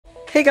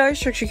Hey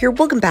guys, Sharky here,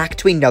 welcome back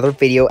to another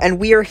video, and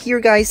we are here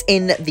guys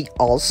in the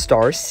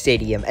All-Star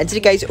Stadium, and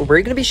today guys, we're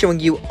going to be showing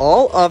you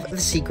all of the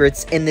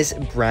secrets in this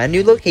brand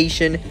new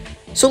location,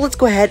 so let's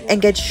go ahead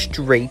and get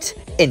straight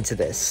into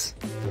this.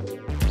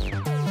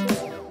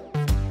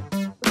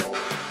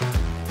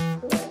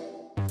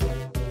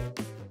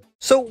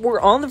 So we're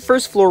on the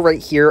first floor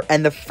right here,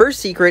 and the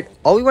first secret,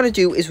 all we want to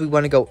do is we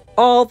want to go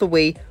all the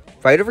way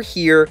right over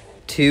here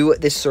to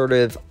this sort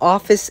of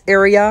office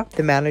area,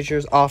 the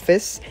manager's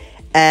office.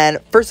 And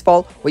first of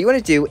all, what you want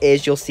to do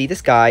is you'll see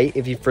this guy.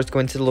 If you first go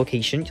into the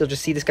location, you'll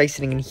just see this guy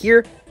sitting in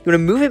here. You want to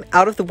move him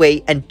out of the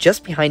way, and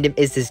just behind him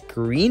is this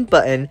green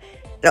button.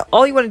 Now,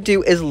 all you want to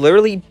do is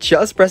literally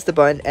just press the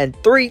button, and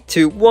 3,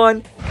 2,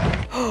 1.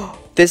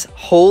 This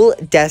whole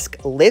desk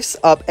lifts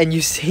up, and you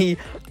see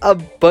a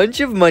bunch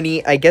of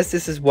money. I guess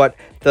this is what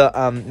the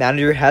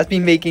manager has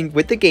been making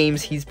with the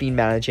games he's been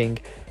managing.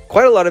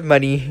 Quite a lot of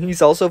money.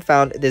 He's also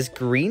found this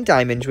green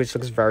diamond, which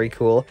looks very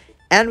cool.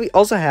 And we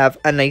also have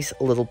a nice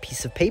little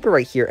piece of paper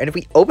right here. And if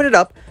we open it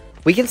up,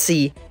 we can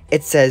see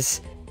it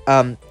says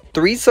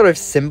 3 sort of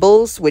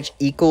symbols, which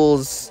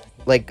equals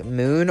like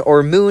moon,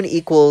 or moon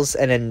equals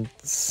and then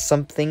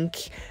something.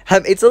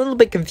 It's a little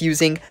bit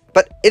confusing,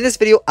 but in this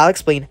video, I'll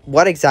explain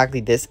what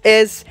exactly this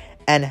is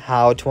and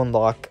how to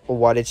unlock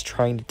what it's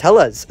trying to tell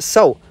us.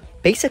 So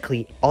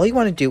basically, all you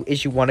want to do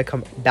is you want to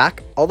come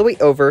back all the way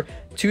over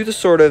to the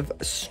sort of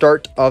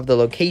start of the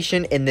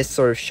location in this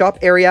sort of shop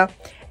area.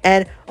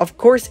 And of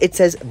course, it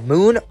says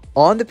moon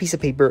on the piece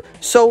of paper.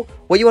 So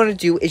what you want to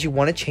do is you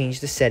want to change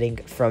the setting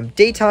from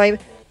daytime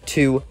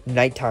to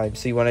nighttime.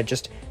 So you want to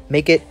just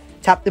make it,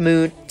 tap the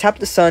moon, tap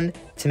the sun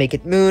to make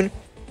it moon,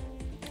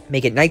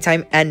 make it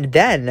nighttime. And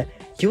then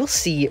you will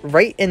see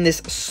right in this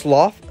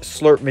sloth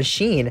slurp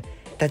machine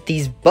that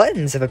these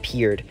buttons have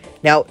appeared.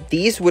 Now,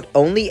 these would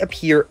only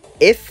appear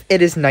if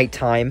it is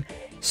nighttime.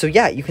 So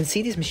yeah, you can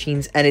see these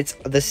machines, and it's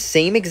the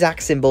same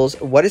exact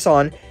symbols, what is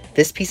on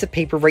this piece of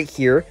paper right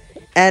here.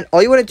 And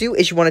all you want to do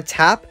is you want to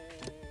tap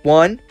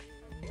 1,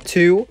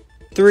 2,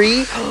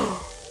 3.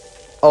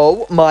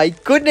 Oh my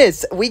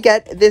goodness, we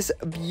get this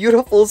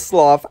beautiful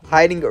sloth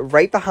hiding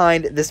right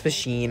behind this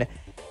machine.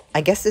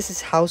 I guess this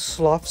is how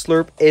Sloth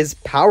Slurp is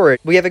powered.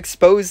 We have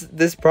exposed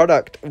this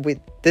product.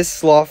 This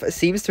sloth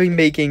seems to be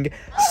making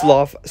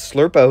sloth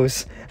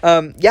slurpos.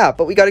 Yeah,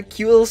 but we got a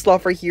cute little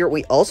sloth right here.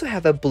 We also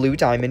have a blue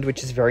diamond,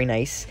 which is very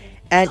nice.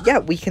 And yeah,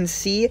 we can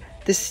see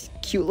this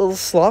cute little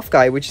sloth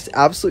guy, which is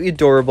absolutely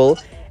adorable.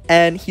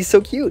 And he's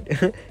so cute.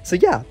 So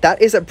yeah,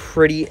 that is a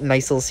pretty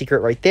nice little secret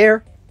right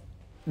there.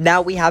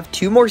 Now we have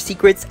 2 more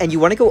secrets, and you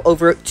want to go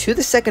over to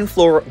the second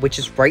floor, which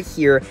is right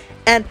here.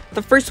 And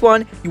the first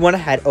one, you want to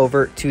head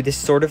over to this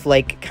sort of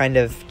like kind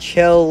of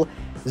chill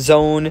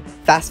zone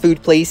fast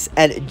food place,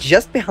 and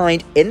just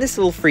behind in this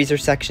little freezer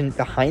section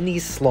behind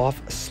these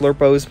sloth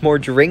slurpos, more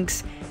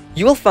drinks,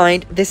 you will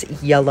find this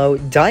yellow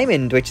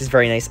diamond, which is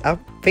very nice. I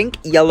think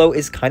yellow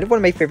is kind of one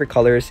of my favorite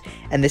colors,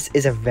 and this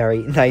is a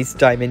very nice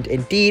diamond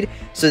indeed.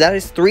 So that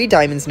is 3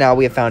 diamonds now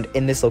we have found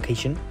in this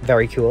location.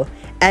 Very cool.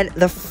 And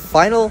the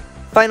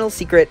final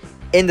secret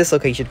in this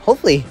location,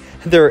 hopefully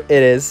there it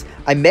is.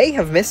 I may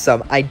have missed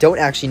some, I don't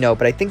actually know,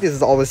 but I think this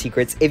is all the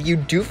secrets. If you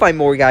do find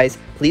more, guys,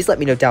 please let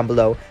me know down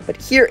below. But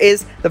here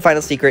is the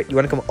final secret. You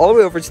want to come all the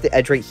way over to the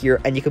edge right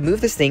here, and you can move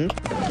this thing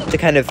to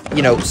kind of,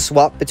 you know,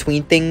 swap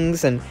between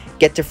things and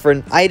get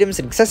different items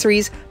and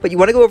accessories. But you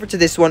want to go over to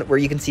this one where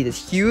you can see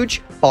this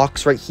huge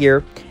box right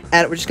here,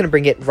 and we're just going to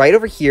bring it right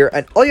over here,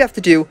 and all you have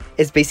to do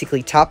is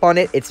basically tap on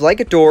it. It's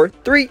like a door.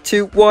 3,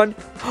 2, 1.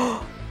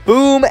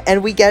 Boom,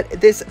 and we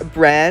get this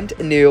brand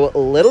new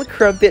little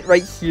crumpet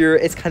right here.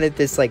 It's kind of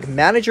this like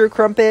manager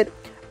crumpet.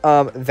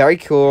 Very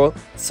cool.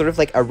 Sort of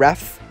like a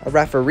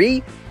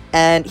referee,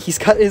 and he's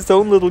got his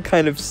own little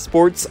kind of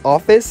sports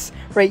office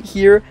right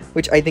here,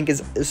 which I think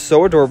is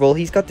so adorable.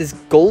 He's got this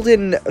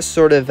golden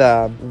sort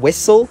of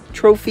whistle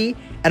trophy,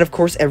 and of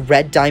course a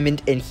red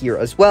diamond in here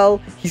as well.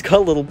 He's got a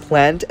little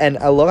plant, and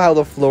I love how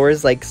the floor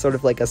is like sort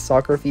of like a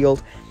soccer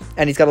field.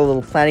 And he's got a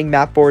little planning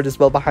map board as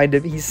well behind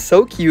him. He's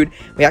so cute.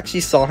 We actually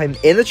saw him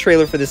in the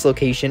trailer for this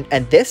location,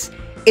 and this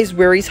is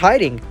where he's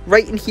hiding,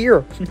 right in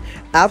here.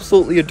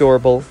 Absolutely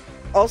adorable.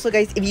 Also,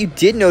 guys, if you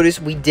did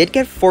notice, we did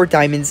get 4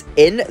 diamonds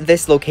in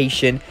this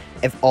location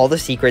of all the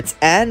secrets,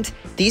 and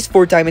these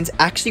 4 diamonds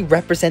actually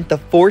represent the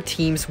 4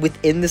 teams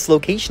within this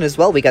location as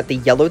well. We got the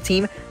yellow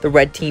team, the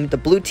red team, the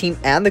blue team,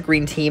 and the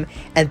green team,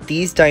 and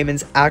these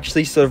diamonds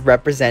actually sort of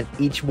represent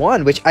each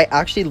one, which I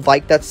actually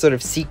like that sort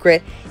of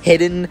secret,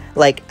 hidden,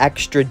 like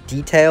extra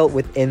detail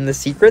within the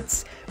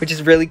secrets, which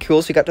is really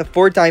cool. So we got the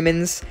 4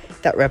 diamonds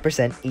that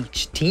represent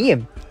each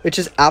team, which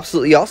is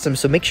absolutely awesome.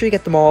 So make sure you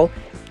get them all.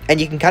 And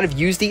you can kind of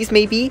use these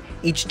maybe.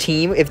 Each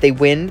team, if they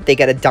win, they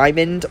get a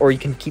diamond, or you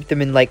can keep them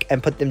in like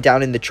and put them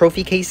down in the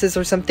trophy cases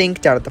or something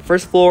down at the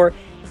first floor.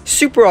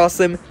 Super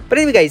awesome. But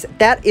anyway, guys,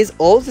 that is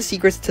all of the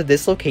secrets to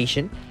this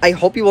location. I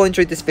hope you all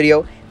enjoyed this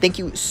video. Thank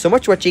you so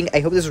much for watching.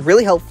 I hope this was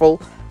really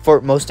helpful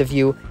for most of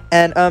you.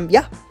 And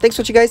yeah, thanks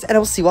for watching, guys, and I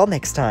will see you all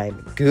next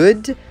time.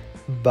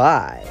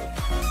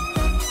 Goodbye.